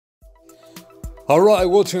Alright,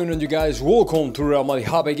 what's going on, you guys? Welcome to Real Madrid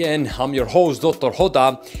Hub again. I'm your host, Dr.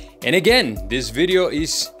 Jota. And again, this video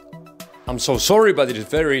is, I'm so sorry, but it is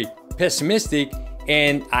very pessimistic.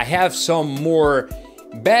 And I have some more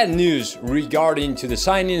bad news regarding to the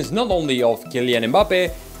signings, not only of Kylian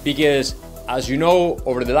Mbappe, because as you know,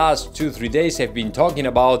 over the last 2-3 days, I've been talking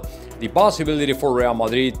about the possibility for Real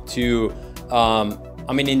Madrid to,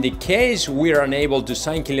 in the case we are unable to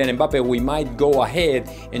sign Kylian Mbappe, we might go ahead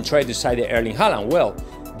and try to sign Erling Haaland. Well,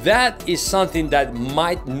 that is something that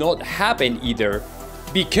might not happen either,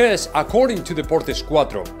 because according to Deportes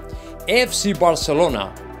 4, FC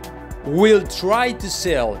Barcelona will try to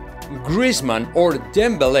sell Griezmann or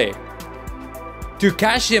Dembele to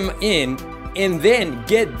cash him in and then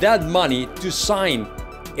get that money to sign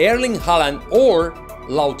Erling Haaland or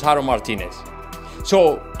Lautaro Martinez.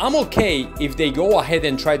 So I'm okay if they go ahead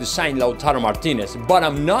and try to sign Lautaro Martinez, but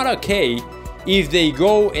I'm not okay if they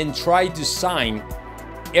go and try to sign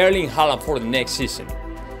Erling Haaland for the next season.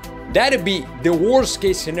 That'd be the worst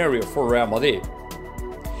case scenario for Real Madrid,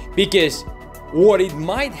 because what it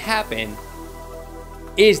might happen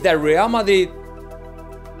is that Real Madrid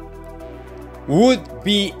would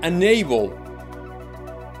be unable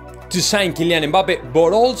to sign Kylian Mbappe,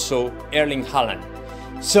 but also Erling Haaland.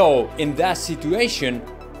 So in that situation,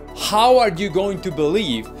 how are you going to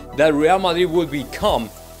believe that Real Madrid will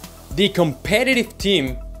become the competitive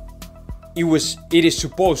team it is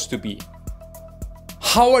supposed to be?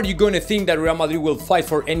 How are you going to think that Real Madrid will fight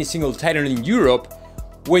for any single title in Europe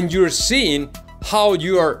when you're seeing how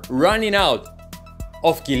you are running out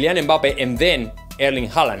of Kylian Mbappe and then Erling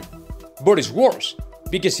Haaland? But it's worse,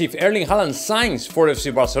 because if Erling Haaland signs for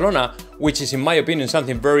FC Barcelona, which is in my opinion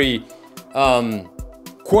something very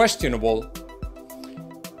questionable,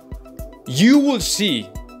 you will see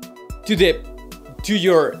to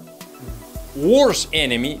your worst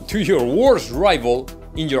enemy, to your worst rival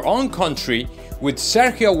in your own country, with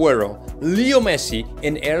Sergio Aguero, Leo Messi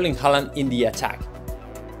and Erling Haaland in the attack.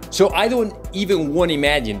 So I don't even want to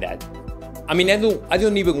imagine that. I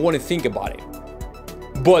don't even want to think about it.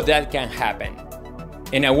 But that can happen.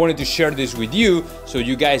 And I wanted to share this with you so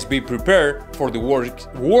you guys be prepared for the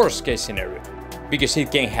worst case scenario, because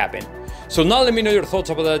it can happen. So now let me know your thoughts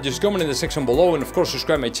about that. Just comment in the section below, and of course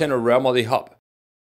subscribe my channel Real Madrid Hub.